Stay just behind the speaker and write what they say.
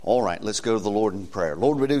All right, let's go to the Lord in prayer.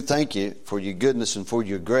 Lord, we do thank you for your goodness and for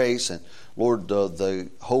your grace. And Lord, the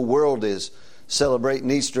whole world is celebrating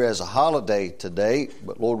Easter as a holiday today.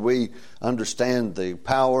 But Lord, we understand the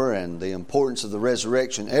power and the importance of the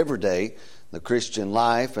resurrection every day. The Christian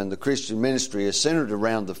life and the Christian ministry is centered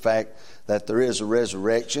around the fact that there is a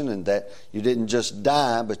resurrection and that you didn't just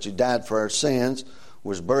die, but you died for our sins,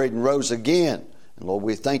 was buried and rose again. And Lord,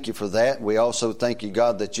 we thank you for that. We also thank you,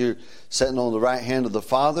 God, that you're sitting on the right hand of the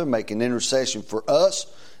Father, making intercession for us.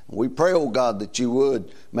 And we pray, oh God, that you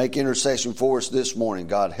would make intercession for us this morning.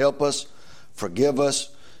 God, help us, forgive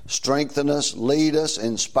us, strengthen us, lead us,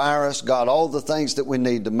 inspire us. God, all the things that we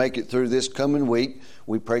need to make it through this coming week.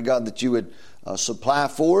 We pray, God, that you would supply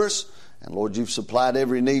for us. And Lord, you've supplied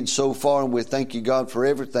every need so far, and we thank you, God, for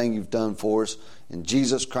everything you've done for us. In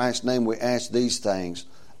Jesus Christ's name we ask these things.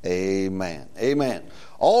 Amen. Amen.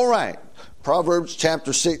 All right. Proverbs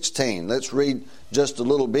chapter 16. Let's read just a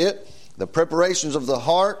little bit. The preparations of the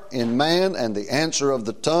heart in man and the answer of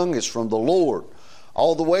the tongue is from the Lord.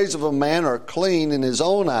 All the ways of a man are clean in his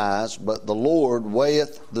own eyes, but the Lord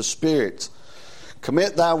weigheth the spirits.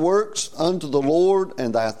 Commit thy works unto the Lord,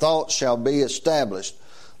 and thy thoughts shall be established.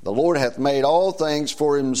 The Lord hath made all things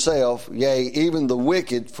for himself, yea, even the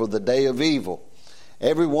wicked for the day of evil.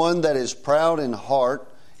 Every one that is proud in heart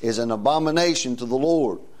is an abomination to the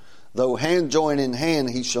Lord. Though hand join in hand,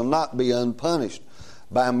 he shall not be unpunished.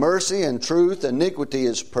 By mercy and truth iniquity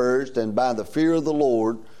is purged, and by the fear of the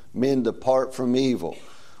Lord men depart from evil.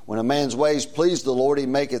 When a man's ways please the Lord, he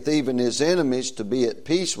maketh even his enemies to be at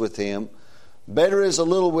peace with him. Better is a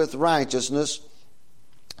little with righteousness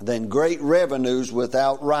than great revenues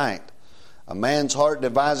without right. A man's heart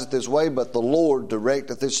deviseth his way, but the Lord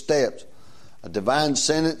directeth his steps. A divine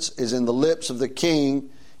sentence is in the lips of the king.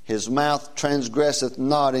 His mouth transgresseth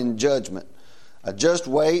not in judgment. A just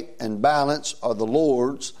weight and balance are the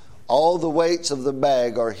Lord's. All the weights of the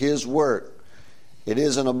bag are his work. It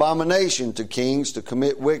is an abomination to kings to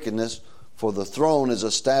commit wickedness, for the throne is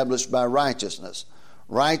established by righteousness.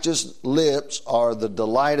 Righteous lips are the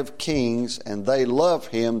delight of kings, and they love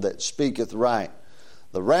him that speaketh right.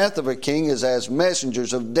 The wrath of a king is as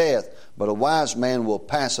messengers of death, but a wise man will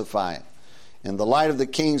pacify it. In the light of the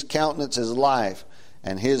king's countenance is life,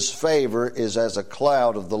 and his favor is as a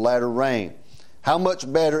cloud of the latter rain. How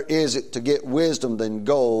much better is it to get wisdom than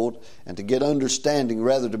gold, and to get understanding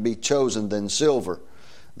rather to be chosen than silver?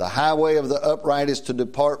 The highway of the upright is to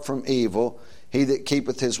depart from evil. He that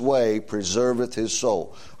keepeth his way preserveth his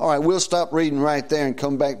soul. All right, we'll stop reading right there and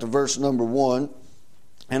come back to verse number 1.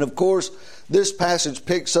 And of course, this passage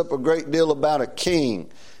picks up a great deal about a king.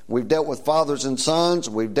 We've dealt with fathers and sons.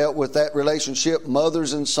 We've dealt with that relationship,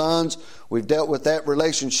 mothers and sons. We've dealt with that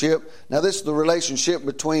relationship. Now, this is the relationship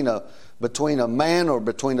between a man, or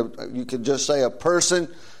you could just say a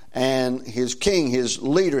person, and his king, his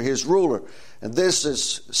leader, his ruler. And this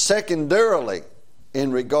is secondarily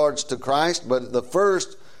in regards to Christ, but the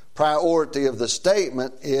first priority of the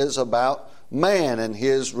statement is about man and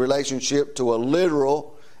his relationship to a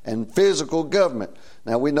literal and physical government.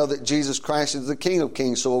 Now, we know that Jesus Christ is the King of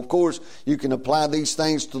Kings, so of course you can apply these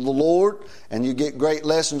things to the Lord, and you get great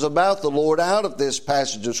lessons about the Lord out of this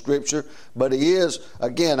passage of Scripture. But he is,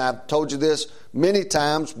 again, I've told you this many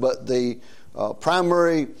times, but the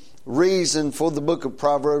primary reason for the book of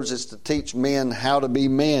Proverbs is to teach men how to be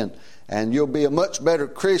men. And you'll be a much better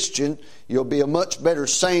Christian, you'll be a much better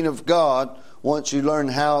saint of God once you learn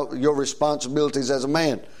how your responsibilities as a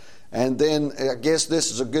man. And then I guess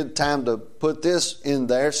this is a good time to put this in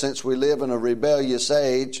there, since we live in a rebellious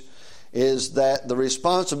age, is that the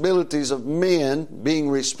responsibilities of men, being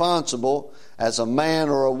responsible as a man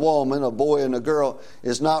or a woman, a boy and a girl,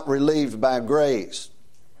 is not relieved by grace.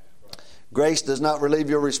 Grace does not relieve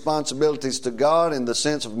your responsibilities to God in the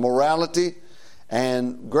sense of morality,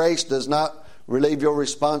 and grace does not relieve your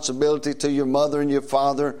responsibility to your mother and your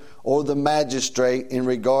father or the magistrate in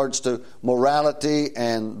regards to morality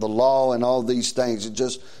and the law and all these things. It's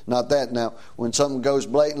just not that. Now, when something goes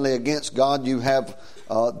blatantly against God, you have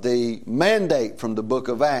the mandate from the book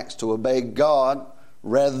of Acts to obey God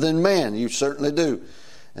rather than man. You certainly do.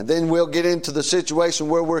 And then we'll get into the situation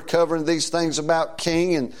where we're covering these things about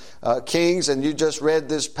kings, and you just read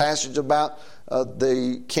this passage about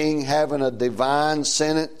the king having a divine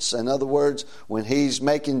sentence. In other words, when he's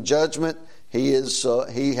making judgment, he has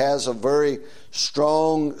a very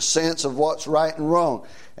strong sense of what's right and wrong.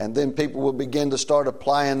 And then people will begin to start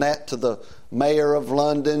applying that to the mayor of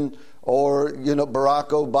London, or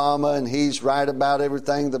Barack Obama, and he's right about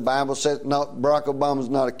everything. The Bible says no, Barack Obama's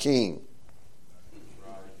not a king.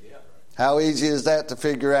 How easy is that to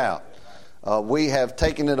figure out? We have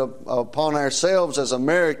taken it upon ourselves as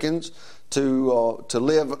Americans to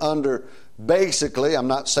live under basically, I'm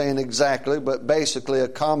not saying exactly, but basically a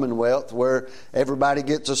commonwealth where everybody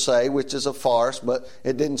gets a say, which is a farce, but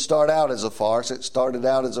it didn't start out as a farce. It started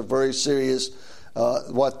out as a very serious,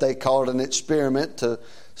 what they called an experiment to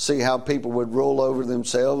see how people would rule over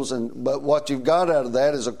themselves. But what you've got out of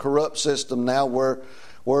that is a corrupt system now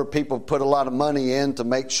where people put a lot of money in to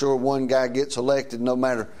make sure one guy gets elected no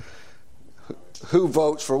matter who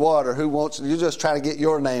votes for what or who wants. You just try to get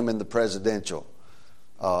your name in the presidential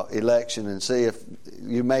election and see if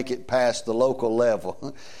you make it past the local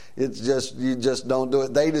level. It's just, you just don't do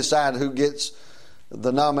it. They decide who gets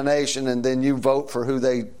the nomination and then you vote for who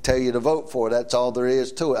they tell you to vote for. That's all there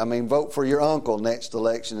is to it. I mean, vote for your uncle next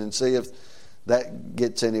election and see if that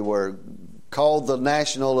gets anywhere. Call the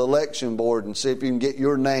National Election Board and see if you can get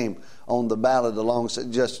your name on the ballot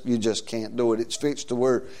alongside. You just can't do it. It's fixed to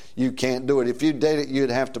where you can't do it. If you did it,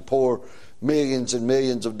 you'd have to pour millions and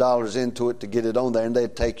millions of dollars into it to get it on there, and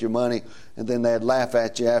they'd take your money and then they'd laugh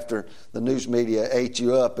at you after the news media ate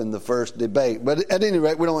you up in the first debate. But at any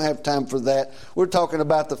rate, we don't have time for that. We're talking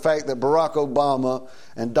about the fact that Barack Obama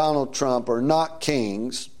and Donald Trump are not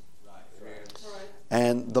kings.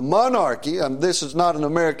 And the monarchy, this is not an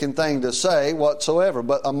American thing to say whatsoever,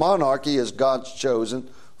 but a monarchy is God's chosen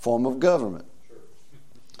form of government.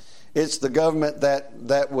 It's the government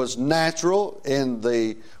that was natural in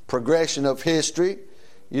the progression of history.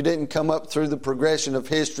 You didn't come up through the progression of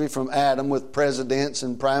history from Adam with presidents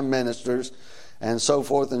and prime ministers and so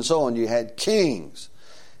forth and so on. You had kings.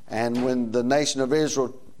 And when the nation of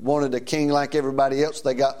Israel wanted a king like everybody else,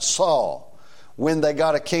 they got Saul. When they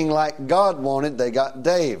got a king like God wanted, they got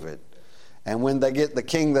David. And when they get the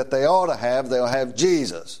king that they ought to have, they'll have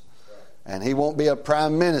Jesus. And he won't be a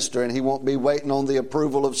prime minister, and he won't be waiting on the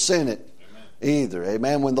approval of Senate either.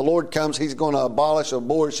 Amen. When the Lord comes, he's going to abolish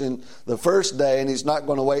abortion the first day, and he's not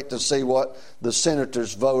going to wait to see what the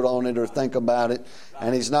senators vote on it or think about it.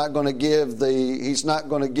 And he's not going to give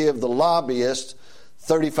the lobbyists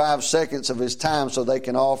 35 seconds of his time so they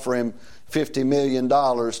can offer him $50 million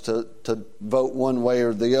to vote one way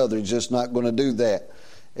or the other. He's just not going to do that.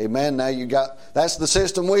 Amen. Now that's the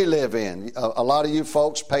system we live in. A lot of you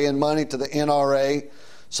folks paying money to the NRA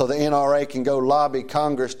so the NRA can go lobby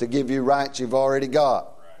Congress to give you rights you've already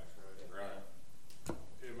got. Right.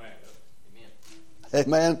 Amen.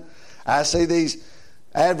 Amen. I see these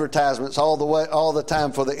advertisements all the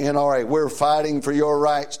time for the NRA. We're fighting for your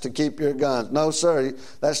rights to keep your guns. No, sir.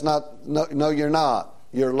 That's not. No, you're not.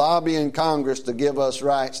 You're lobbying Congress to give us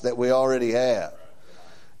rights that we already have.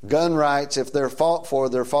 Gun rights, if they're fought for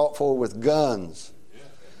with guns.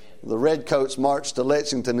 The Redcoats marched to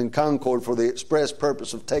Lexington and Concord for the express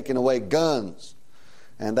purpose of taking away guns.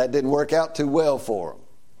 And that didn't work out too well for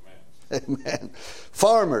them. Amen.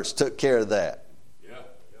 Farmers took care of that. Yeah.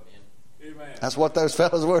 Amen. That's what those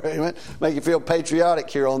fellas were. Amen. Make you feel patriotic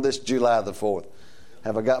here on this July the 4th.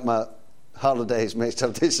 Have I got my holidays mixed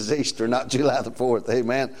up? This is Easter, not July the 4th.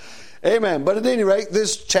 Amen. Amen. But at any rate,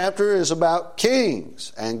 this chapter is about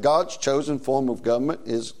kings. And God's chosen form of government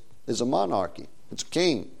is a monarchy. It's a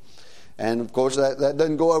king. And of course, that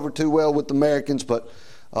doesn't go over too well with Americans, but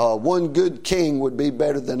one good king would be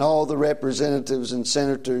better than all the representatives and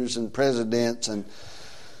senators and presidents and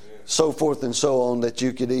so forth and so on that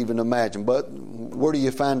you could even imagine. But where do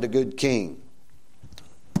you find a good king?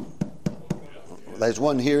 There's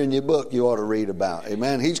one here in your book you ought to read about.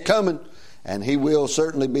 Amen. He's coming, and he will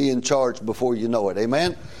certainly be in charge before you know it.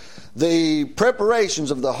 Amen. The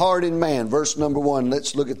preparations of the heart in man, verse number 1.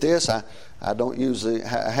 Let's look at this. I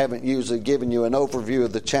haven't usually given you an overview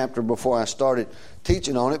of the chapter before I started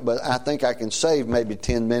teaching on it, but I think I can save maybe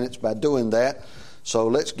 10 minutes by doing that. So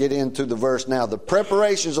let's get into the verse now. The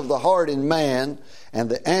preparations of the heart in man and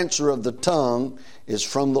the answer of the tongue is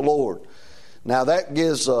from the Lord. Now that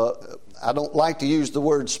gives I don't like to use the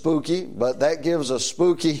word spooky, but that gives a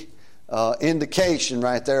spooky indication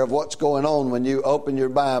right there of what's going on when you open your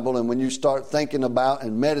Bible and when you start thinking about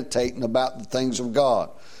and meditating about the things of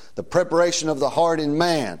God. The preparation of the heart in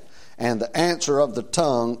man and the answer of the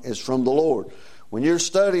tongue is from the Lord. When you're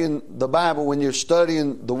studying the Bible, when you're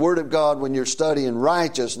studying the Word of God, when you're studying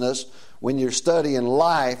righteousness, when you're studying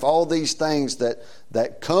life, all these things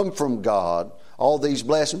that come from God, all these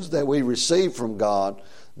blessings that we receive from God,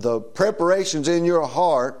 the preparations in your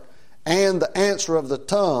heart and the answer of the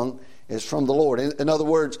tongue is from the Lord. In other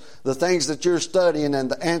words, the things that you're studying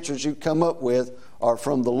and the answers you come up with are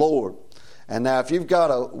from the Lord. And now if you've got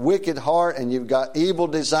a wicked heart and you've got evil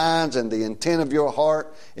designs and the intent of your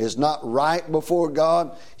heart is not right before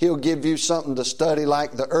God, He'll give you something to study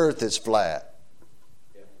like the earth is flat.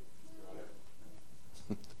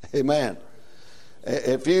 Amen.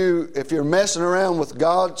 If you're messing around with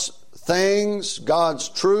God's things, God's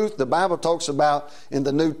truth, the Bible talks about in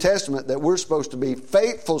the New Testament that we're supposed to be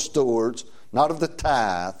faithful stewards, not of the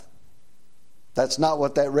tithe. That's not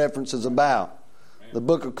what that reference is about. The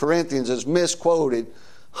book of Corinthians is misquoted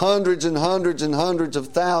hundreds and hundreds and hundreds of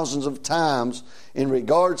thousands of times in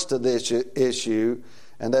regards to this issue.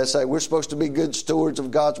 And they say we're supposed to be good stewards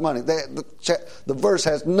of God's money. The verse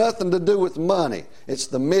has nothing to do with money. It's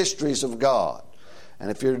the mysteries of God. And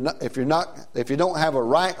if you don't have a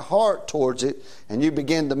right heart towards it, and you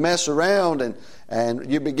begin to mess around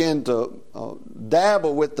and you begin to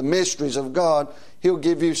dabble with the mysteries of God, He'll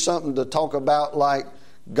give you something to talk about like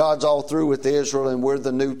God's all through with Israel and we're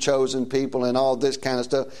the new chosen people and all this kind of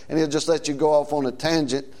stuff. And He'll just let you go off on a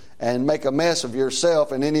tangent and make a mess of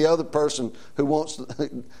yourself and any other person who wants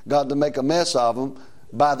God to make a mess of them.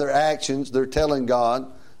 By their actions, they're telling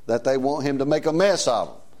God that they want Him to make a mess of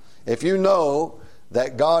them. If you know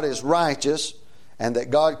that God is righteous and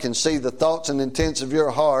that God can see the thoughts and intents of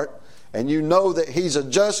your heart, and you know that He's a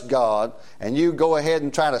just God, and you go ahead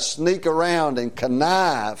and try to sneak around and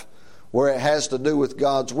connive where it has to do with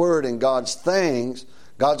God's Word and God's things,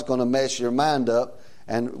 God's going to mess your mind up.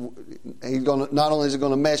 And not only is He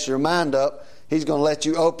going to mess your mind up, He's going to let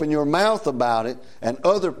you open your mouth about it, and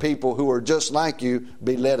other people who are just like you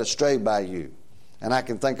be led astray by you. And I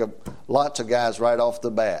can think of lots of guys right off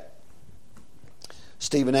the bat.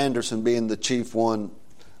 Stephen Anderson being the chief one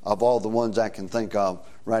of all the ones I can think of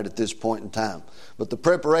right at this point in time. But the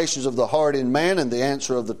preparations of the heart in man and the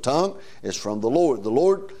answer of the tongue is from the Lord. The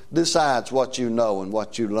Lord decides what you know and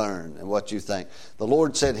what you learn and what you think. The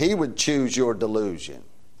Lord said He would choose your delusion.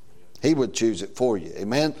 He would choose it for you.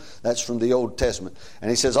 Amen? That's from the Old Testament. And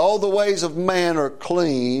He says, all the ways of man are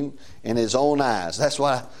clean in his own eyes. That's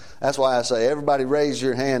why I say, everybody raise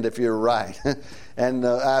your hand if you're right. And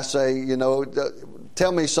I say,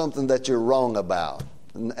 tell me something that you're wrong about.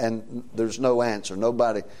 And there's no answer.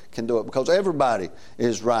 Nobody can do it because everybody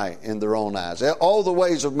is right in their own eyes. All the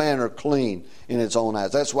ways of man are clean in its own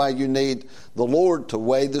eyes. That's why you need the Lord to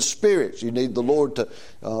weigh the spirits. You need the Lord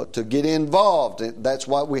to get involved. That's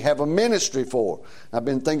what we have a ministry for. I've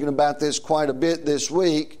been thinking about this quite a bit this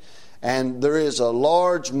week, and there is a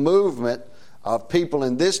large movement of people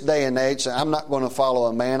in this day and age saying, I'm not going to follow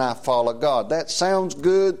a man, I follow God. That sounds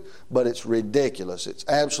good, but it's ridiculous. It's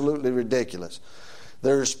absolutely ridiculous.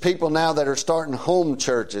 There's people now that are starting home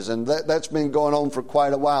churches, and that's been going on for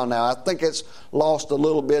quite a while now. I think it's lost a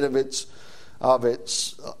little bit of its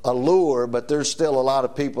allure, but there's still a lot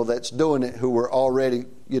of people that's doing it who were already,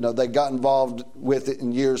 they got involved with it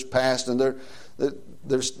in years past, and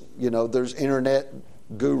there's internet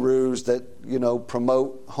gurus that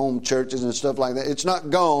promote home churches and stuff like that. It's not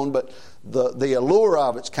gone, but the allure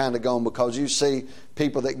of it's kind of gone, because you see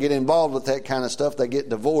people that get involved with that kind of stuff, they get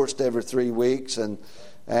divorced every 3 weeks and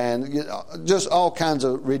just all kinds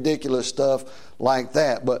of ridiculous stuff like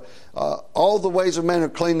that. But all the ways of man are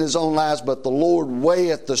clean in his own eyes, but the Lord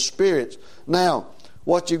weigheth the spirits. Now,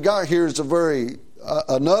 what you got here is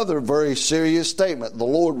another very serious statement. The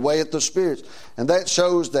Lord weigheth the spirits. And that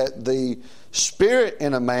shows that the spirit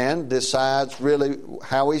in a man decides really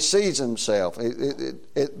how he sees himself.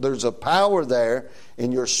 There's a power there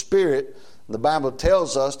in your spirit. The Bible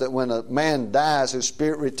tells us that when a man dies, his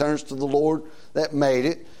spirit returns to the Lord that made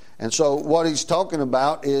it. And so what he's talking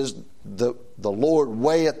about is the Lord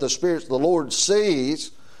weigheth the spirits. The Lord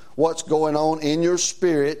sees what's going on in your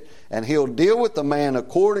spirit, and He'll deal with the man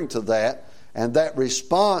according to that. And that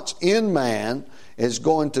response in man is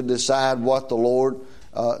going to decide what the Lord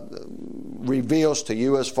reveals to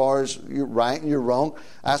you as far as you're right and you're wrong.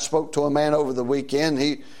 I spoke to a man over the weekend.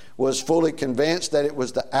 He was fully convinced that it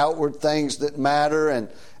was the outward things that matter,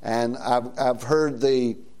 and I've heard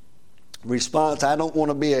the response, I don't want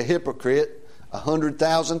to be a hypocrite,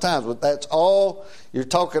 100,000 times, but that's all you're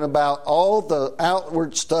talking about, all the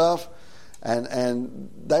outward stuff. And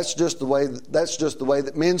that's just the way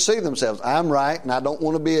that men see themselves. I'm right, and I don't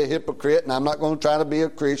want to be a hypocrite, and I'm not going to try to be a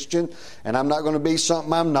Christian, and I'm not going to be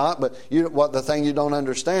something I'm not. But the thing you don't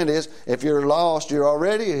understand is, if you're lost, you're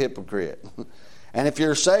already a hypocrite, and if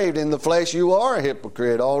you're saved in the flesh, you are a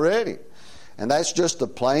hypocrite already. And that's just the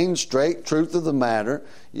plain, straight truth of the matter.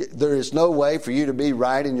 There is no way for you to be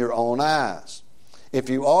right in your own eyes. If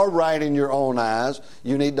you are right in your own eyes,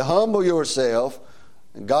 you need to humble yourself.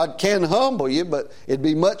 God can humble you, but it'd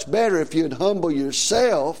be much better if you'd humble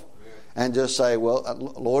yourself and just say, well,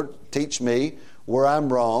 Lord, teach me where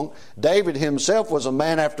I'm wrong. David himself was a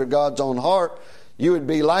man after God's own heart. You would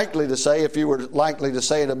be likely to say, if you were likely to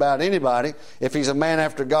say it about anybody, if he's a man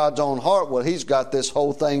after God's own heart, well, he's got this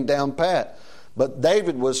whole thing down pat. But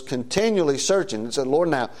David was continually searching and said, Lord,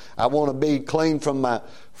 now I want to be clean from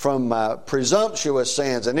my presumptuous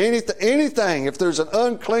sins. And anything, if there's an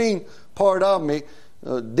unclean part of me,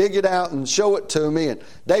 dig it out and show it to me. And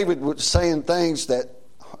David was saying things that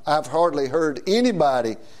I've hardly heard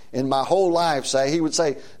anybody in my whole life say. He would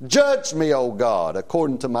say, judge me, O God,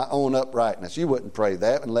 according to my own uprightness. You wouldn't pray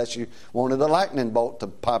that unless you wanted a lightning bolt to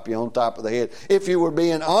pop you on top of the head, if you were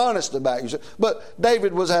being honest about yourself. But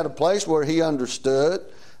David was at a place where he understood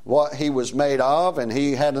what he was made of, and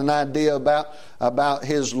he had an idea about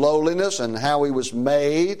his lowliness and how he was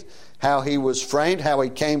made, how he was framed, how he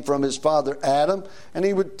came from his father Adam. And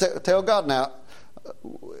he would tell God, now,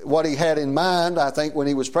 what he had in mind, I think, when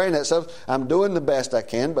he was praying that stuff, I'm doing the best I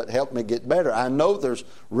can, but help me get better. I know there's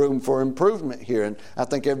room for improvement here, and I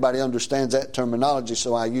think everybody understands that terminology,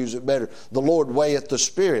 so I use it better. The Lord weigheth the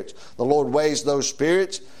spirits. The Lord weighs those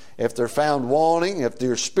spirits. If they're found wanting, if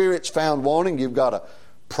your spirit's found wanting, you've got a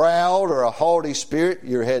proud or a haughty spirit,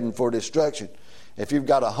 you're heading for destruction. If you've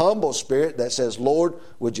got a humble spirit that says, Lord,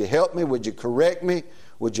 would you help me? Would you correct me?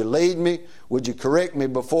 Would you lead me? Would you correct me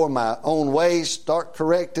before my own ways start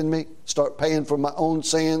correcting me? Start paying for my own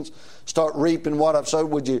sins? Start reaping what I've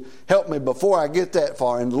sowed? Would you help me before I get that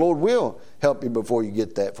far? And the Lord will help you before you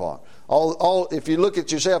get that far. If you look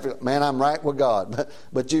at yourself, man, I'm right with God.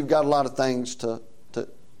 But you've got a lot of things to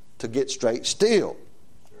get straight still.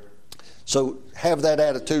 So have that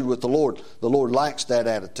attitude with the Lord. The Lord likes that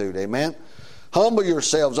attitude. Amen? Humble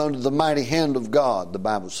yourselves under the mighty hand of God, the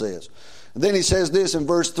Bible says. And then he says this in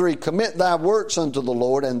verse 3, commit thy works unto the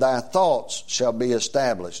Lord, and thy thoughts shall be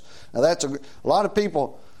established. Now that's a lot of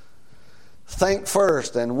people think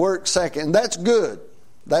first and work second, and that's good.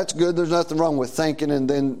 That's good. There's nothing wrong with thinking and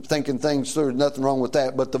then thinking things through. There's nothing wrong with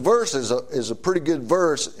that. But the verse is a pretty good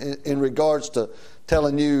verse in regards to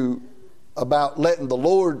telling you about letting the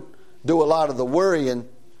Lord do a lot of the worrying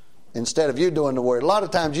instead of you doing the worrying. A lot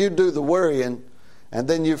of times you do the worrying, and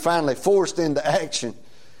then you're finally forced into action.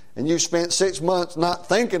 And you spent 6 months not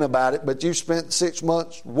thinking about it, but you spent 6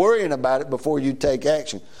 months worrying about it before you take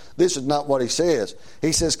action. This is not what he says.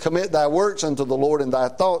 He says, commit thy works unto the Lord, and thy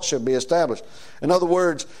thoughts shall be established. In other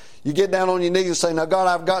words, you get down on your knees and say, now God,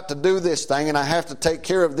 I've got to do this thing, and I have to take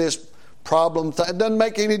care of this problem. It doesn't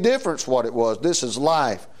make any difference what it was. This is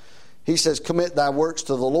life. He says, commit thy works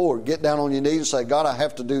to the Lord. Get down on your knees and say, God, I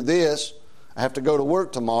have to do this. I have to go to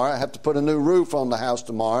work tomorrow. I have to put a new roof on the house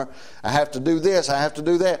tomorrow. I have to do this. I have to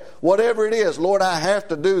do that. Whatever it is, Lord, I have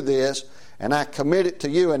to do this, and I commit it to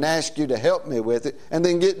you and ask you to help me with it, and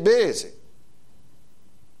then get busy.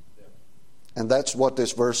 And that's what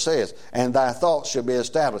this verse says. And thy thoughts shall be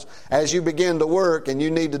established. As you begin to work and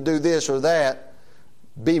you need to do this or that,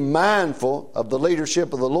 be mindful of the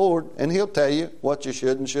leadership of the Lord, and He'll tell you what you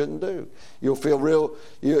should and shouldn't do. You'll feel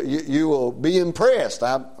you will be impressed.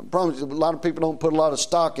 I promise you, a lot of people don't put a lot of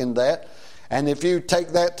stock in that. And if you take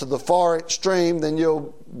that to the far extreme, then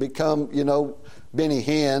you'll become, Benny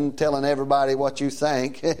Hinn telling everybody what you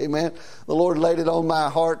think. Amen. The Lord laid it on my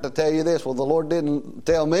heart to tell you this. Well, the Lord didn't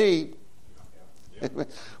tell me.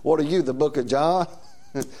 What are you, the book of John?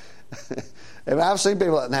 And I've seen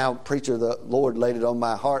people like, now, preacher, the Lord laid it on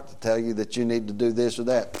my heart to tell you that you need to do this or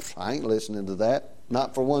that. I ain't listening to that.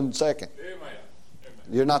 Not for 1 second. Amen.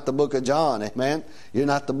 You're not the book of John, amen? You're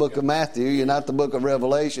not the book of Matthew. You're not the book of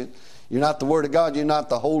Revelation. You're not the Word of God. You're not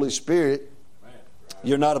the Holy Spirit.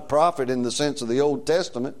 You're not a prophet in the sense of the Old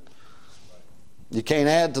Testament. You can't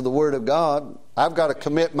add to the Word of God. I've got to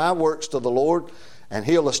commit my works to the Lord, and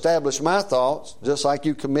He'll establish my thoughts, just like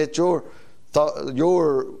you commit your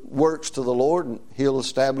works to the Lord, and He'll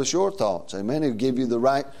establish your thoughts. Amen. He'll give you the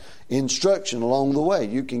right instruction along the way.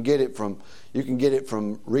 You can get it from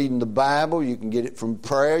reading the Bible. You can get it from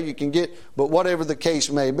prayer. But whatever the case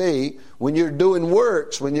may be, when you're doing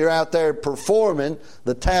works, when you're out there performing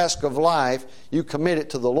the task of life, you commit it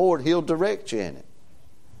to the Lord. He'll direct you in it.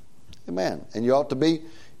 Amen. And you ought to be.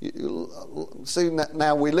 See,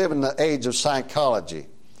 now we live in the age of psychology,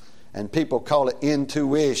 and people call it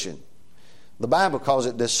intuition. The Bible calls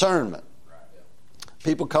it discernment.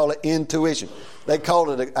 People call it intuition. They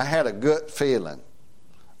called it, I had a gut feeling.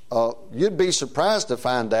 You'd be surprised to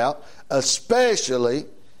find out, especially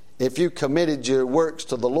if you committed your works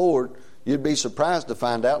to the Lord, you'd be surprised to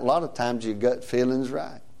find out a lot of times your gut feeling's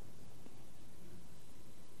right.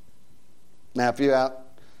 Now, if you're out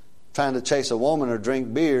trying to chase a woman or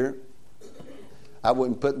drink beer, I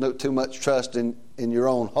wouldn't put too much trust in your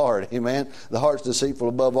own heart. Amen. The heart's deceitful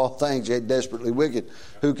above all things, yet desperately wicked.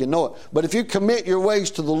 Who can know it? But if you commit your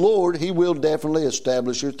ways to the Lord, He will definitely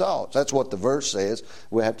establish your thoughts. That's what the verse says.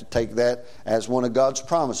 We have to take that as one of God's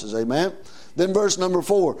promises. Amen. Then verse number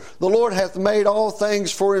 4, the Lord hath made all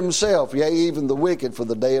things for himself, yea, even the wicked for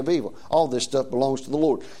the day of evil. All this stuff belongs to the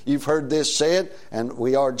Lord. You've heard this said, and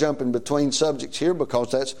we are jumping between subjects here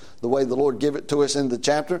because that's the way the Lord gave it to us in the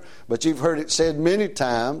chapter. But you've heard it said many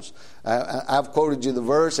times. I've quoted you the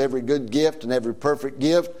verse, every good gift and every perfect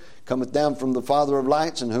gift cometh down from the Father of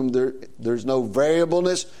lights, in whom there's no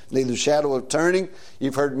variableness, neither shadow of turning.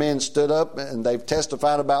 You've heard men stood up and they've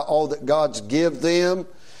testified about all that God's give them.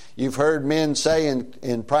 You've heard men say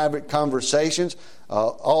in private conversations,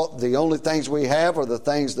 the only things we have are the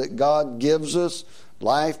things that God gives us.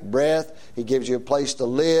 Life, breath, He gives you a place to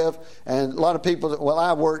live. And a lot of people, well,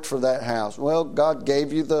 I worked for that house. Well, God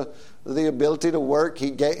gave you the ability to work.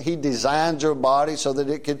 He designed your body so that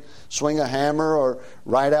it could swing a hammer or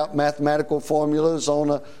write out mathematical formulas on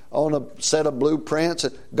a set of blueprints.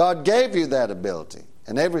 God gave you that ability.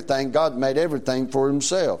 And everything, God made everything for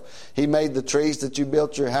Himself. He made the trees that you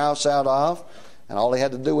built your house out of, and all He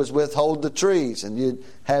had to do was withhold the trees, and you'd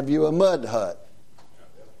have you a mud hut.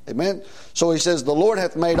 Amen? So He says, the Lord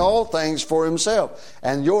hath made all things for Himself.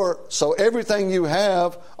 And so everything you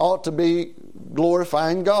have ought to be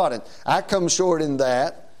glorifying God. And I come short in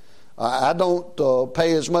that. I don't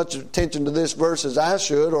pay as much attention to this verse as I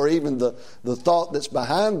should, or even the thought that's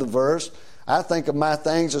behind the verse. I think of my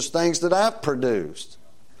things as things that I've produced.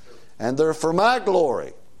 And they're for my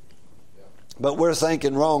glory. But we're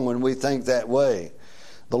thinking wrong when we think that way.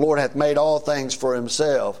 The Lord hath made all things for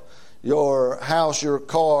Himself. Your house, your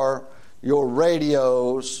car, your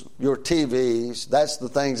radios, your TVs, that's the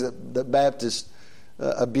things that Baptists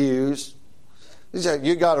abuse. You say,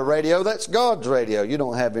 you got a radio, that's God's radio. You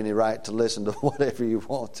don't have any right to listen to whatever you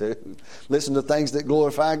want to. Listen to things that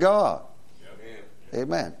glorify God.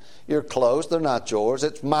 Amen. Your clothes, they're not yours.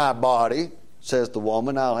 It's my body, says the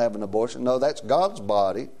woman. I'll have an abortion. No, that's God's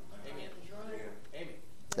body.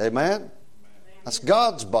 Amen. That's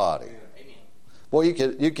God's body. Well,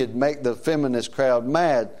 you could make the feminist crowd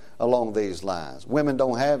mad along these lines. Women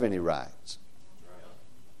don't have any rights.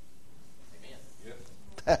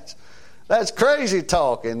 That's crazy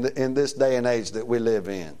talk in this day and age that we live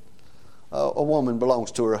in. A woman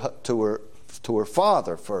belongs to her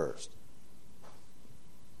father first.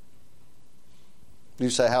 You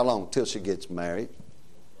say, how long? Till she gets married.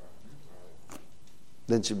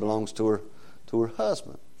 Then she belongs to her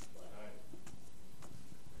husband.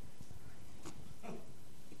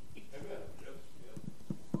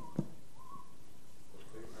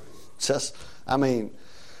 Just,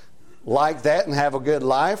 like that and have a good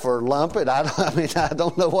life, or lump it. I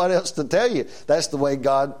don't know what else to tell you. That's the way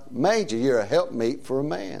God made you. You're a helpmeet for a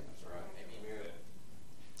man.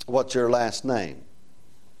 What's your last name?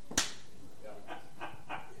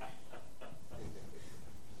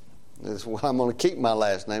 Well, I'm going to keep my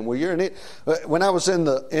last name. Well, you're an it. When I was in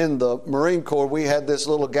the Marine Corps, we had this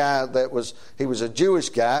little guy he was a Jewish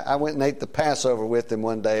guy. I went and ate the Passover with him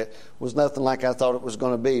one day. It was nothing like I thought it was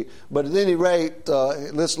going to be. But at any rate,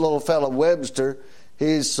 this little fellow Webster,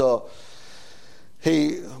 he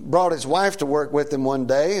brought his wife to work with him one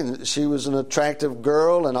day, and she was an attractive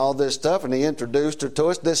girl and all this stuff, and he introduced her to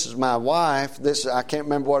us. This is my wife. I can't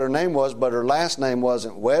remember what her name was, but her last name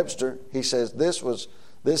wasn't Webster. He says,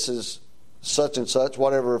 this is such and such,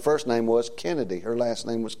 whatever her first name was, Kennedy. Her last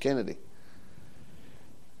name was Kennedy.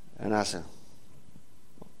 And I said,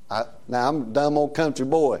 now I'm a dumb old country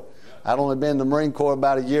boy. I'd only been in the Marine Corps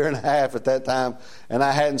about a year and a half at that time, and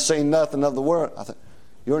I hadn't seen nothing of the world. I thought,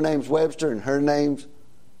 your name's Webster and her name's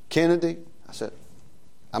Kennedy? I said,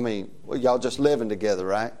 well, y'all just living together,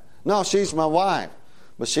 right? No, she's my wife,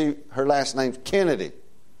 but her last name's Kennedy.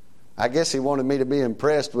 I guess he wanted me to be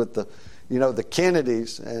impressed with the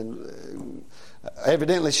Kennedys, and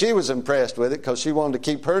evidently she was impressed with it because she wanted to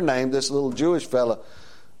keep her name, this little Jewish fella.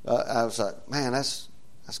 I was like, man, that's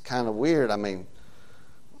kind of weird.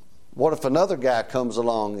 What if another guy comes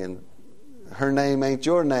along and her name ain't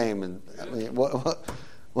your name? And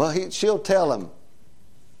she'll tell him.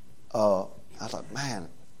 I thought, man.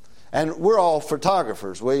 And we're all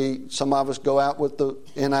photographers. Some of us go out with the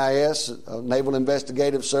NIS, Naval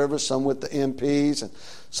Investigative Service, some with the MPs, and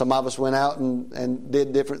some of us went out and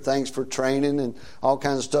did different things for training and all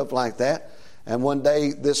kinds of stuff like that. And one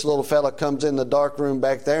day, this little fella comes in the dark room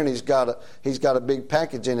back there, and he's got a big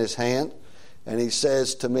package in his hand, and he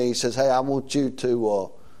says to me, hey, I want you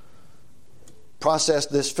to process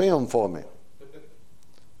this film for me.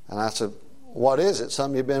 And I said, what is it?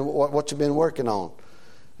 What you been working on?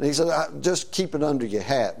 And he said, just keep it under your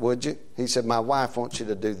hat, would you? He said, my wife wants you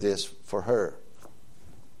to do this for her.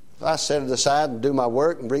 I set it aside and do my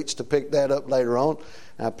work and reach to pick that up later on.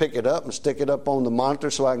 And I pick it up and stick it up on the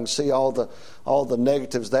monitor so I can see all the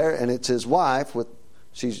negatives there. And it's his wife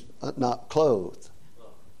she's not clothed.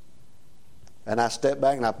 And I stepped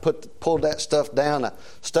back and I pulled that stuff down. I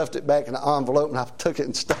stuffed it back in an envelope and I took it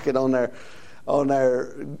and stuck it on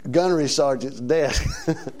their gunnery sergeant's desk.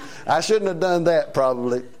 I shouldn't have done that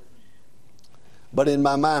probably. But in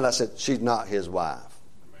my mind I said, she's not his wife.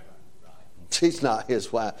 She's not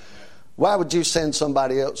his wife. Why would you send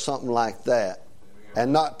somebody else something like that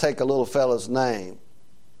and not take a little fella's name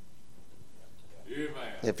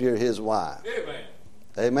if you're his wife?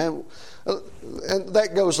 Amen. And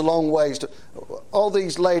that goes a long ways to all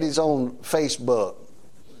these ladies on Facebook,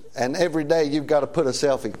 and every day you've got to put a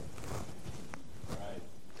selfie. Right.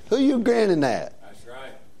 Who you grinning at? That's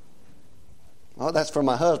right. Oh, that's for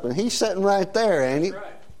my husband. He's sitting right there, ain't he? That's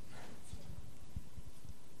right.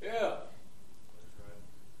 Yeah.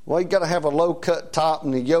 Well, you got to have a low-cut top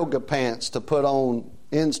and the yoga pants to put on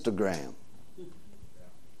Instagram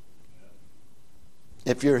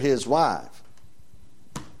if you're his wife.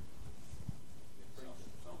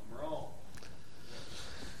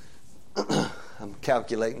 I'm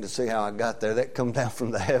calculating to see how I got there. That come down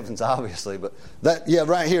from the heavens, obviously. But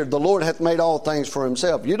right here, the Lord hath made all things for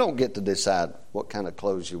himself. You don't get to decide what kind of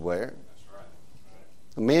clothes you wear.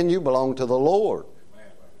 That's right. Men, you belong to the Lord.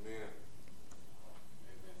 Amen.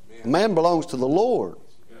 A man belongs to the Lord.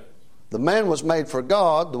 The man was made for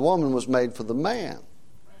God. The woman was made for the man.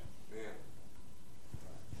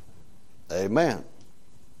 Amen.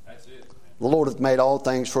 That's it. The Lord hath made all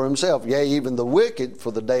things for himself, yea, even the wicked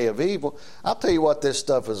for the day of evil. I'll tell you what this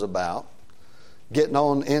stuff is about. Getting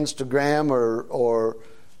on Instagram or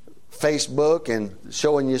Facebook and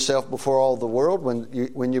showing yourself before all the world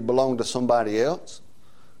when you belong to somebody else.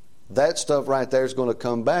 That stuff right there is going to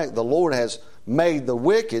come back. The Lord has made the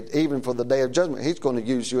wicked even for the day of judgment. He's going to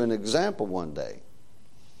use you an example one day.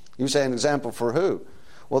 You say an example for who?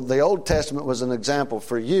 Well, the Old Testament was an example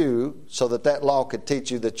for you so that law could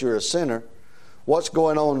teach you that you're a sinner. What's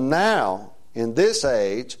going on now in this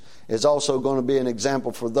age is also going to be an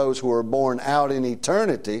example for those who are born out in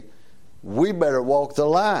eternity. We better walk the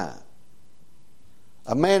line.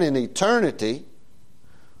 A man in eternity,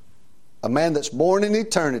 a man that's born in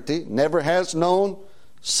eternity, never has known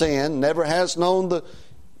sin, never has known the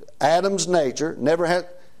Adam's nature,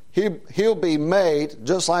 he'll be made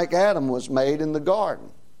just like Adam was made in the garden.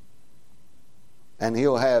 And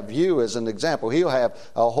he'll have you as an example. He'll have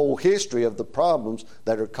a whole history of the problems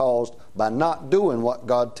that are caused by not doing what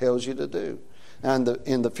God tells you to do. And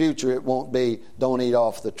in the future, it won't be, don't eat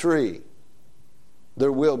off the tree.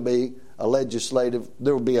 There will be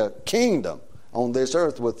there will be a kingdom on this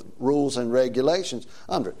earth with rules and regulations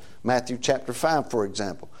under it. Matthew chapter 5, for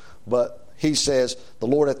example. But he says, the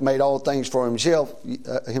Lord hath made all things for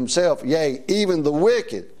himself, yea, even the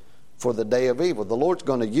wicked for the day of evil. The Lord's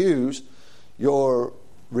going to use your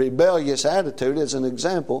rebellious attitude as an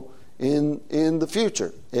example in the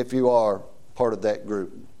future if you are part of that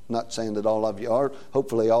group. Not saying that all of you are.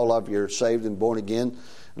 Hopefully all of you are saved and born again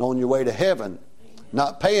and on your way to heaven,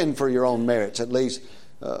 not paying for your own merits, at least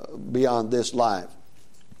beyond this life.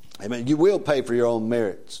 Amen. You will pay for your own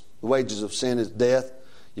merits. The wages of sin is death.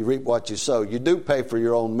 You reap what you sow. You do pay for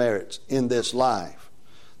your own merits in this life.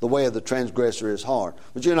 The way of the transgressor is hard,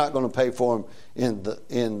 but you're not going to pay for them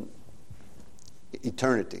in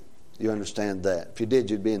eternity. You understand that? If you did,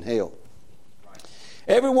 you'd be in hell.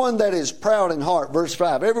 Everyone that is proud in heart, verse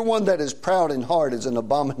 5, everyone that is proud in heart is an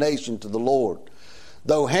abomination to the Lord.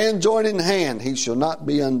 Though hand join in hand, he shall not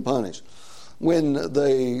be unpunished. When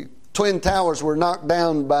the Twin Towers were knocked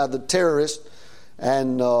down by the terrorists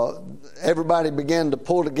and everybody began to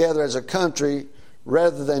pull together as a country,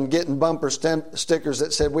 rather than getting bumper stickers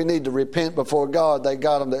that said we need to repent before God, they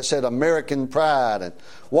got them that said American Pride. And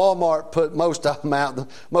Walmart put most of them out.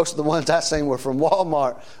 Most of the ones I seen were from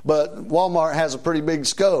Walmart. But Walmart has a pretty big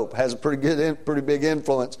scope, has a pretty big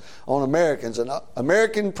influence on Americans. And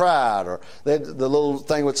American Pride, or the little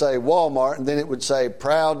thing would say Walmart, and then it would say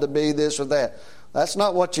proud to be this or that. That's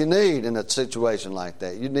not what you need in a situation like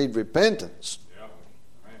that. You need repentance.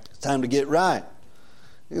 It's time to get right.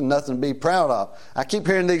 Nothing to be proud of. I keep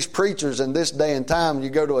hearing these preachers in this day and time. You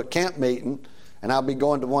go to a camp meeting, and I'll be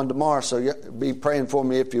going to one tomorrow, so you be praying for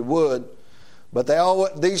me if you would. But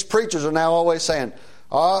these preachers are now always saying,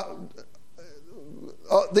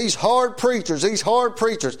 these hard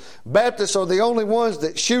preachers, Baptists are the only ones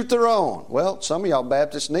that shoot their own. Well, some of y'all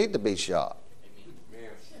Baptists need to be shot.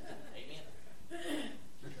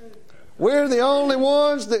 We're the only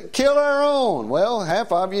ones that kill our own. Well,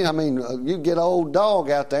 half of you, you get an old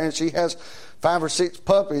dog out there and she has 5 or 6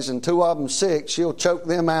 puppies and 2 of them sick. She'll choke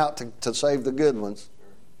them out to save the good ones.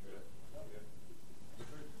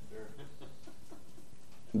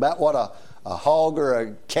 About what a hog or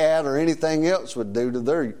a cat or anything else would do to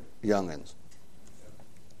their youngins.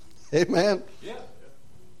 Amen? Yeah.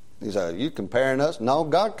 He said, you comparing us? No,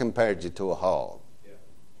 God compared you to a hog.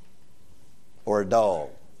 Or a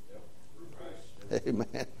dog.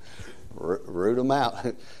 Amen. Root them out.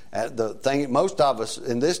 The thing, most of us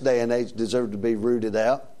in this day and age deserve to be rooted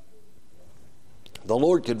out. The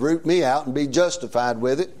Lord could root me out and be justified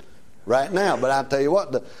with it right now. But I tell you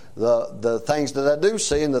what, the things that I do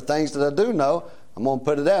see and the things that I do know, I'm going to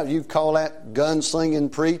put it out. You call that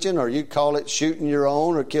gunslinging preaching, or you call it shooting your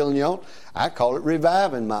own or killing your own. I call it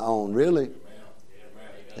reviving my own, really.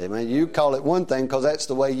 Amen. You call it one thing because that's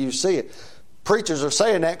the way you see it. Preachers are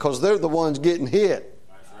saying that because they're the ones getting hit.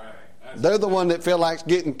 They're the one that feel like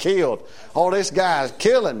getting killed. Oh, this guy's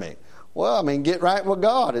killing me. Well, get right with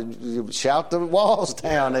God and shout the walls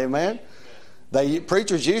down, amen.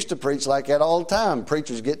 Preachers used to preach like that all the time.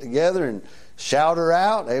 Preachers get together and shout her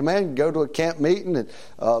out, amen. Go to a camp meeting, and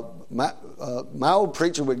my old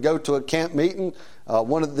preacher would go to a camp meeting,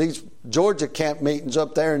 one of these Georgia camp meetings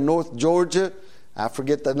up there in North Georgia. I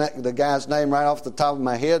forget the guy's name right off the top of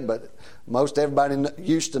my head, but most everybody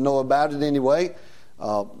used to know about it anyway.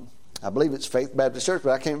 I believe it's Faith Baptist Church,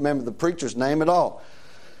 but I can't remember the preacher's name at all.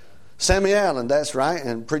 Sammy Allen, that's right.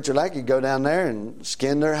 And Preacher Lake, you go down there and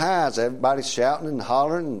skin their hides. Everybody's shouting and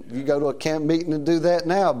hollering. You go to a camp meeting and do that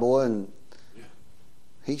now, boy, and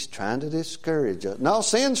he's trying to discourage you. No,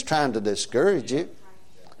 sin's trying to discourage you.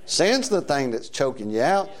 Sin's the thing that's choking you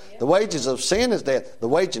out. The wages of sin is death. The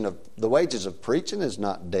wages of preaching is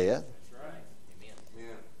not death. That's right.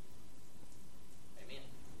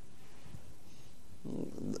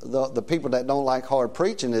 Amen. The people that don't like hard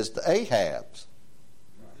preaching is the Ahabs.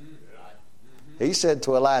 He said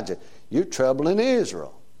to Elijah, "You're troubling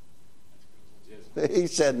Israel." He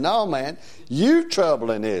said, "No, man, you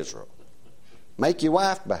troubling Israel. Make your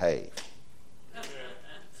wife behave."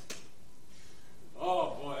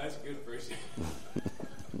 Oh, boy, that's good preaching.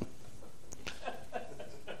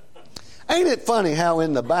 Ain't it funny how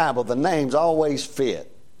in the Bible the names always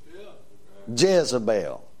fit?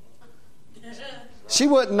 Jezebel. She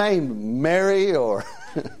wasn't named Mary or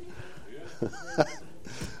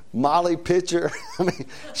Molly Pitcher.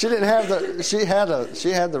 She didn't have the. She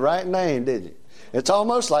had the right name, did you? It's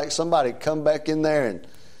almost like somebody come back in there and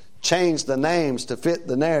changed the names to fit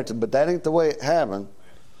the narrative, but that ain't the way it happened.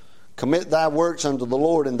 Commit thy works unto the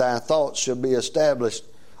Lord, and thy thoughts shall be established.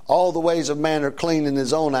 All the ways of man are clean in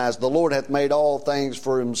his own eyes. The Lord hath made all things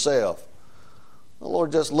for himself. The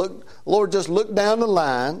Lord just looked down the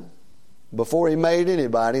line before he made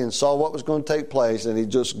anybody and saw what was going to take place, and he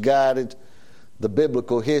just guided the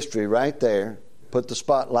biblical history right there, put the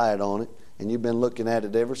spotlight on it, and you've been looking at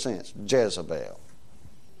it ever since. Jezebel.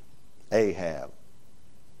 Ahab.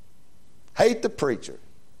 Hate the preacher.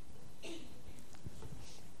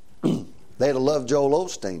 They'd have loved Joel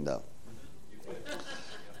Osteen, though.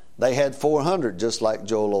 They had 400 just like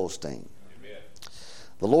Joel Osteen.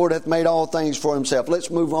 The Lord hath made all things for himself. Let's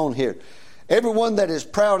move on here. Everyone that is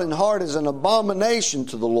proud in heart is an abomination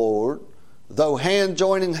to the Lord. Though hand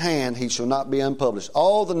join in hand, he shall not be unpublished.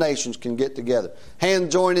 All the nations can get together.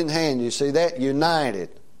 Hand join in hand, you see that? United.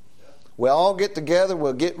 We'll all get together.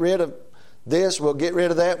 We'll get rid of this. We'll get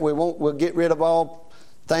rid of that. We'll get rid of all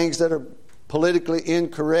things that are politically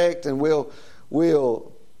incorrect, and we'll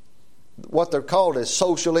what they're called is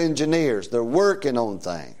social engineers. They're working on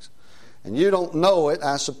things. And you don't know it.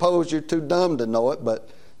 I suppose you're too dumb to know it, but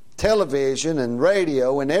television and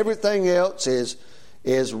radio and everything else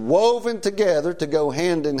is woven together to go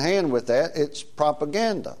hand in hand with that. It's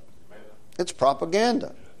propaganda. It's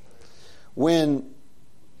propaganda. When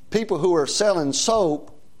people who are selling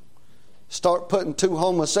soap start putting 2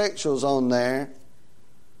 homosexuals on there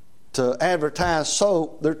to advertise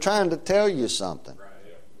soap, they're trying to tell you something.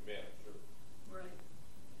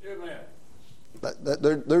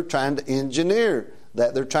 They're trying to engineer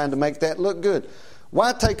that. They're trying to make that look good.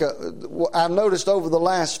 Why take I've noticed over the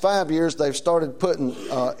last 5 years they've started putting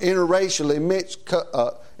interracially mixed.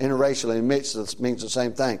 Interracially mixed means the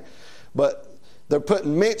same thing, but they're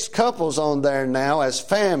putting mixed couples on there now as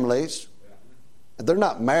families. They're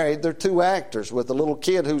not married. They're 2 actors with a little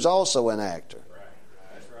kid who's also an actor.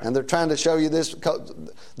 And they're trying to show you this.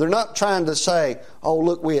 They're not trying to say, "Oh,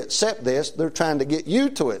 look, we accept this." They're trying to get you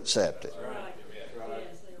to accept it.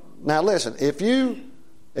 Now listen, if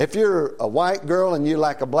you're a white girl and you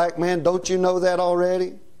like a black man, don't you know that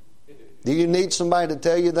already? Do you need somebody to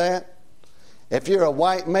tell you that? If you're a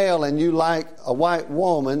white male and you like a white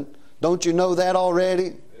woman, don't you know that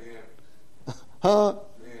already? Huh?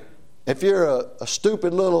 If you're a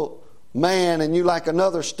stupid little man and you like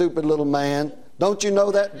another stupid little man, don't you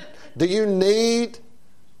know that? Do you need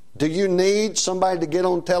somebody to get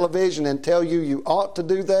on television and tell you ought to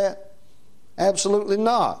do that? Absolutely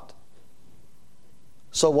not.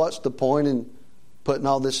 So what's the point in putting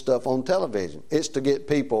all this stuff on television? It's to get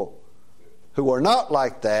people who are not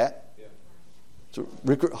like that.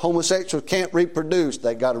 Homosexuals can't reproduce.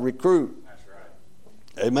 They got to recruit. That's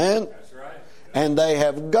right. Amen? That's right. And they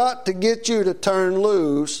have got to get you to turn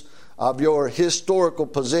loose of your historical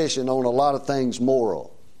position on a lot of things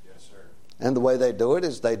moral. Yes, sir. And the way they do it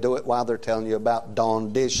is they do it while they're telling you about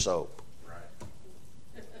Dawn dish soap. Right.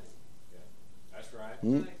 Yeah. That's right.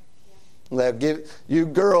 Hmm? They'll give you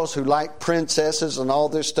girls who like princesses and all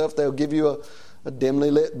this stuff, they'll give you a dimly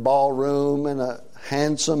lit ballroom and a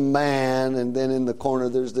handsome man, and then in the corner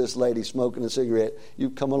there's this lady smoking a cigarette.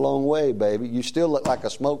 You've come a long way, baby. You still look like a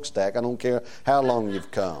smokestack. I don't care how long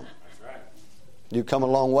you've come. That's right. You've come a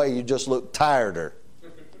long way. You just look tireder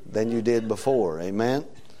than you did before. Amen?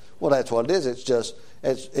 Well, that's what it is.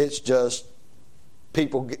 It's just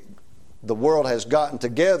people. The world has gotten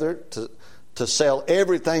together to sell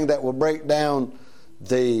everything that will break down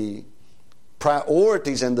the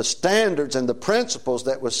priorities and the standards and the principles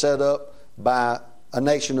that were set up by a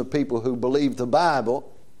nation of people who believe the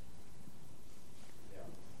Bible.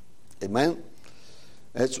 Yeah. Amen?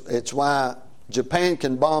 It's why Japan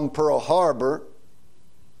can bomb Pearl Harbor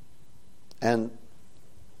and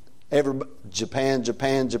Japan,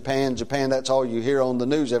 that's all you hear on the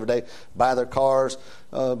news every day. Buy their cars,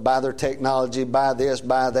 buy their technology, buy this,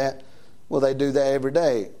 buy that. Well, they do that every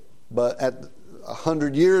day. But at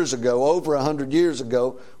 100 years ago, over 100 years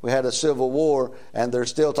ago, we had a civil war, and they're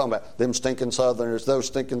still talking about them stinking Southerners, those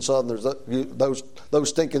stinking Southerners, those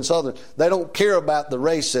stinking Southerners. They don't care about the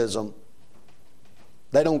racism.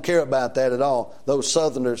 They don't care about that at all. Those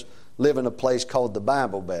Southerners live in a place called the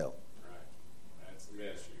Bible Belt. Right. That's the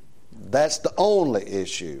issue. That's the only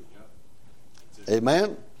issue. Yep.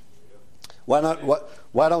 Amen? Yep.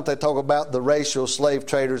 Why don't they talk about the racial slave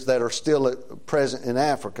traders that are still present in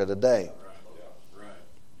Africa today?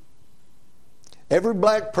 Every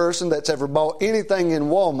black person that's ever bought anything in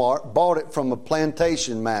Walmart bought it from a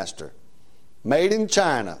plantation master. Made in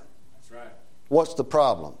China. That's right. What's the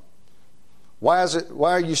problem? Why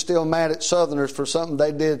are you still mad at Southerners for something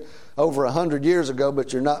they did over 100 years ago,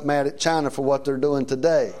 but you're not mad at China for what they're doing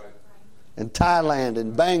today? Right. And Thailand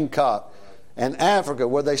and Bangkok and Africa,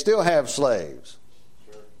 where they still have slaves.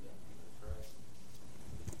 Sure.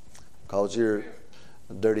 Because you're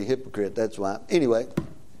a dirty hypocrite, that's why. Anyway,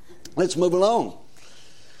 let's move along.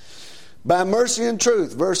 By mercy and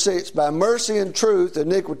truth, verse 6, by mercy and truth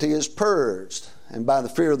iniquity is purged, and by the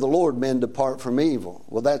fear of the Lord men depart from evil.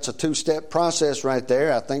 Well, that's a two-step process right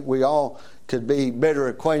there. I think we all could be better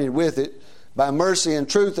acquainted with it. By mercy and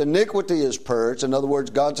truth iniquity is purged. In other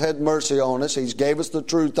words, God's had mercy on us. He's gave us the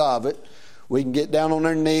truth of it. We can get down on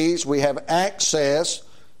our knees. We have access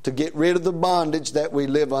to get rid of the bondage that we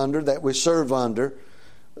live under, that we serve under.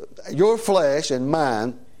 Your flesh and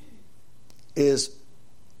mine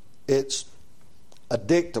it's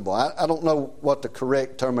addictable. I don't know what the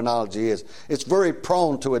correct terminology is. It's very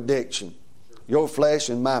prone to addiction. Your flesh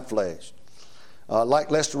and my flesh.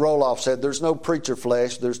 Like Lester Roloff said, there's no preacher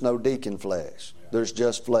flesh, there's no deacon flesh. There's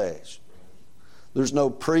just flesh. There's no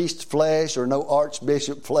priest flesh or no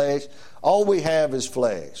archbishop flesh. All we have is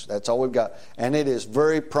flesh. That's all we've got. And it is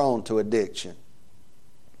very prone to addiction.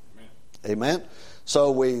 Amen?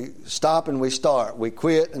 So we stop and we start. We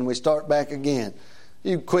quit and we start back again.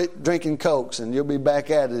 You quit drinking Cokes and you'll be back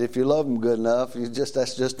at it if you love them good enough.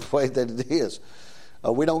 That's just the way that it is.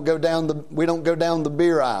 We don't go down the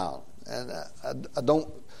beer aisle. And I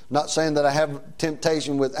don't. Not saying that I have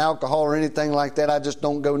temptation with alcohol or anything like that. I just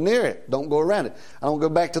don't go near it. Don't go around it. I don't go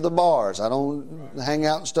back to the bars. I don't hang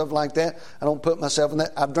out and stuff like that. I don't put myself in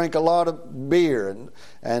that. I drink a lot of beer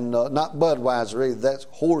and not Budweiser either. That's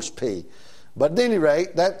horse pee. But at any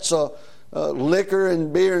rate, that's liquor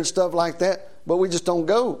and beer and stuff like that. But we just don't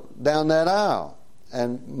go down that aisle.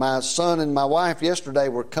 And my son and my wife yesterday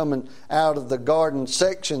were coming out of the garden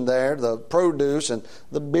section there, the produce, and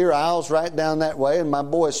the beer aisle's right down that way. And my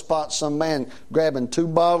boy spots some man grabbing 2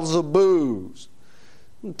 bottles of booze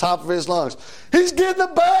on the top of his lungs. He's getting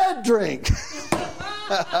a bad drink.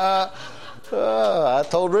 I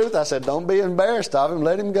told Ruth, I said, don't be embarrassed of him.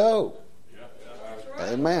 Let him go.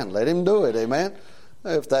 Amen. Let him do it. Amen.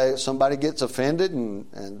 If somebody gets offended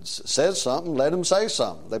and says something, let them say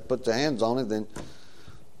something. They put their hands on it, then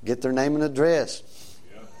get their name and address.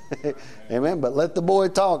 Yeah. Amen. But let the boy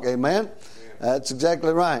talk. Amen. That's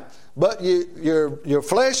exactly right. But your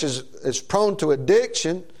flesh is prone to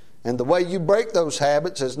addiction, and the way you break those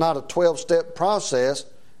habits is not a 12-step process.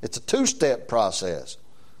 It's a 2-step process.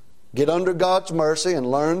 Get under God's mercy and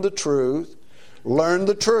learn the truth. Learn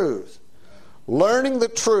the truth. Learning the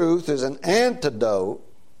truth is an antidote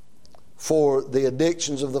for the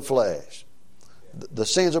addictions of the flesh. The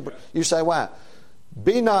sins of... You say, why?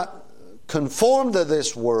 Be not conformed to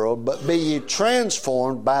this world, but be ye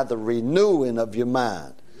transformed by the renewing of your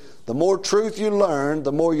mind. The more truth you learn,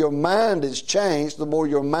 the more your mind is changed, the more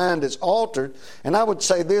your mind is altered. And I would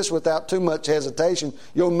say this without too much hesitation,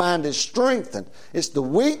 your mind is strengthened. It's the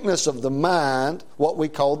weakness of the mind, what we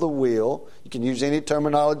call the will. You can use any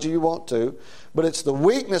terminology you want to, but it's the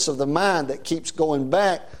weakness of the mind that keeps going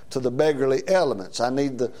back to the beggarly elements. I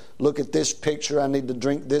need to look at this picture, I need to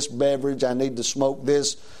drink this beverage, I need to smoke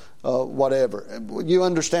this whatever. You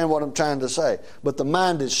understand what I'm trying to say. But the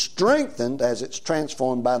mind is strengthened as it's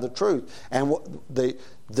transformed by the truth. And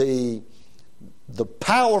the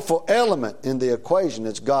powerful element in the equation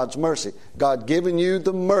is God's mercy. God giving you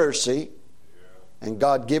the mercy and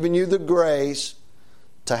God giving you the grace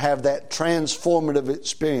to have that transformative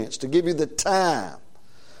experience, to give you the time.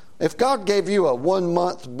 If God gave you a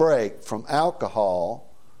 1-month break from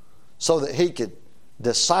alcohol so that He could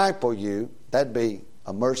disciple you, that'd be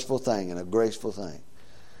a merciful thing and a graceful thing.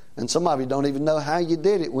 And some of you don't even know how you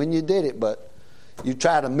did it, when you did it, but you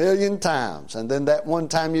tried 1,000,000 times, and then that one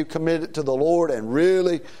time you committed to the Lord and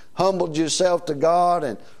really humbled yourself to God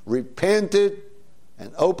and repented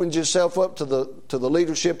and opened yourself up to the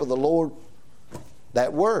leadership of the Lord.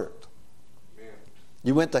 That worked. Amen.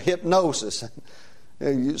 You went to hypnosis,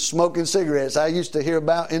 smoking cigarettes. I used to hear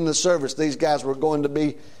about in the service, these guys were going to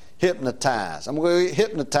be hypnotized. I'm going to get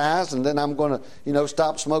hypnotized, and then I'm going to,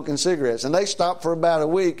 stop smoking cigarettes. And they stopped for about a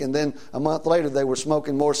week, and then a month later they were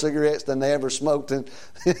smoking more cigarettes than they ever smoked in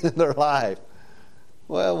their life.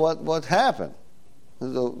 Well, what happened?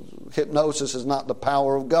 The hypnosis is not the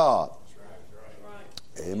power of God.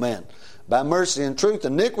 That's right. Amen. By mercy and truth,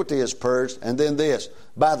 iniquity is purged, and then this,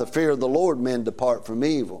 by the fear of the Lord, men depart from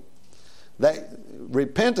evil. That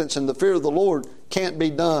repentance and the fear of the Lord can't be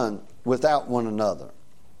done without one another.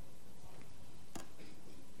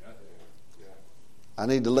 I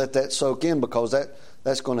need to let that soak in because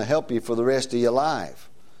that's going to help you for the rest of your life.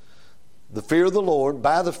 The fear of the Lord,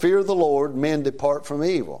 by the fear of the Lord, men depart from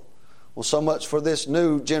evil. Well, so much for this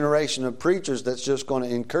new generation of preachers that's just going to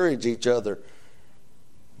encourage each other.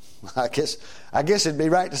 I guess it'd be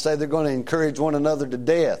right to say they're going to encourage one another to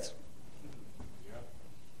death.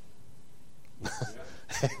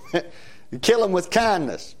 Yeah. You kill them with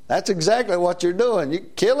kindness. That's exactly what you're doing. You're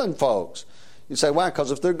killing folks. You say, why?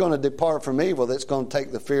 Because if they're going to depart from evil, that's going to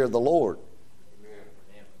take the fear of the Lord.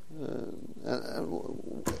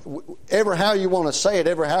 Ever how you want to say it,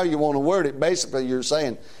 ever how you want to word it, basically you're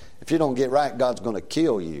saying, if you don't get right, God's going to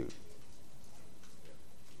kill you.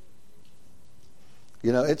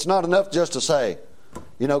 It's not enough just to say,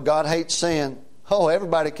 God hates sin. Oh,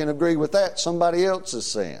 everybody can agree with that. Somebody else's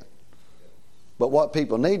sin. But what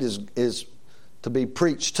people need is to be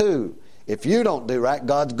preached to. If you don't do right,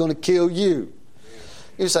 God's going to kill you.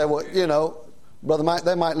 You say, well, Brother Mike,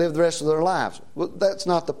 they might live the rest of their lives. Well, that's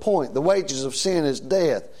not the point. The wages of sin is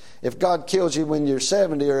death. If God kills you when you're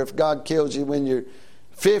 70, or if God kills you when you're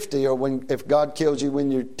 50, or if God kills you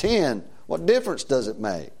when you're 10, what difference does it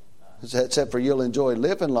make? Except for you'll enjoy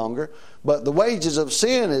living longer. But the wages of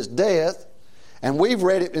sin is death. And we've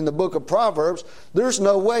read it in the book of Proverbs. There's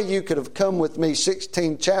no way you could have come with me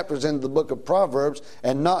 16 chapters into the book of Proverbs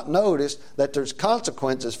and not noticed that there's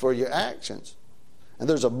consequences for your actions. And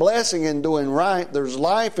there's a blessing in doing right. There's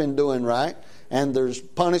life in doing right. And there's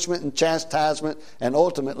punishment and chastisement and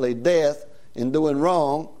ultimately death in doing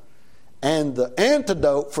wrong. And the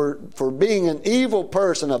antidote for being an evil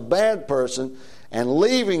person, a bad person, and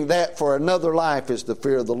leaving that for another life is the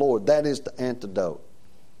fear of the Lord. That is the antidote.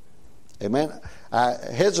 Amen. I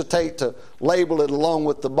hesitate to label it along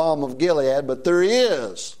with the balm of Gilead, but there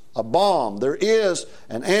is a balm. There is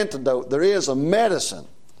an antidote. There is a medicine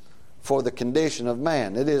for the condition of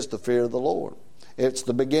man. It is the fear of the Lord. It's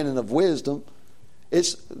the beginning of wisdom.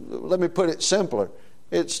 Let me put it simpler.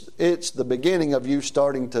 It's the beginning of you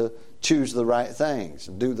starting to choose the right things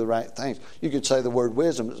and do the right things. You could say the word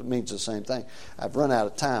wisdom, it means the same thing. I've run out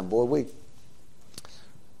of time. Boy, we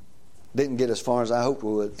didn't get as far as I hoped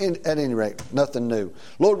we would. At any rate, nothing new.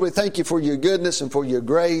 Lord, we thank you for your goodness and for your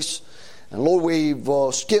grace. And Lord,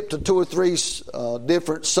 we've skipped to 2 or 3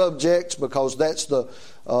 different subjects because that's the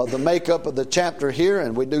makeup of the chapter here.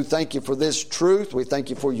 And we do thank you for this truth. We thank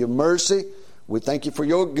you for your mercy. We thank you for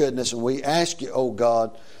your goodness. And we ask you, oh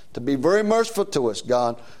God, to be very merciful to us,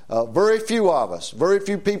 God. Very few of us, very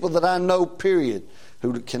few people that I know, period,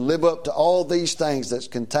 who can live up to all these things that's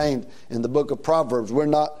contained in the book of Proverbs. We're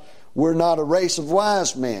not a race of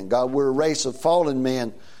wise men, God. We're a race of fallen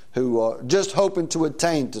men who are just hoping to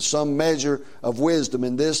attain to some measure of wisdom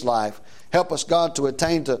in this life. Help us, God, to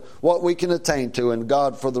attain to what we can attain to. And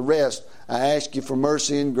God, for the rest, I ask you for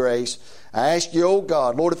mercy and grace. I ask you, oh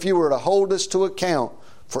God, Lord, if you were to hold us to account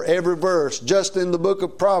for every verse just in the book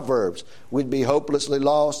of Proverbs, we'd be hopelessly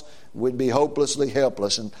lost. We'd be hopelessly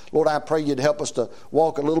helpless. And Lord, I pray you'd help us to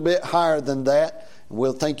walk a little bit higher than that. And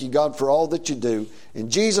we'll thank you, God, for all that you do. In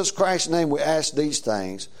Jesus Christ's name we ask these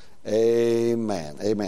things. Amen. Amen.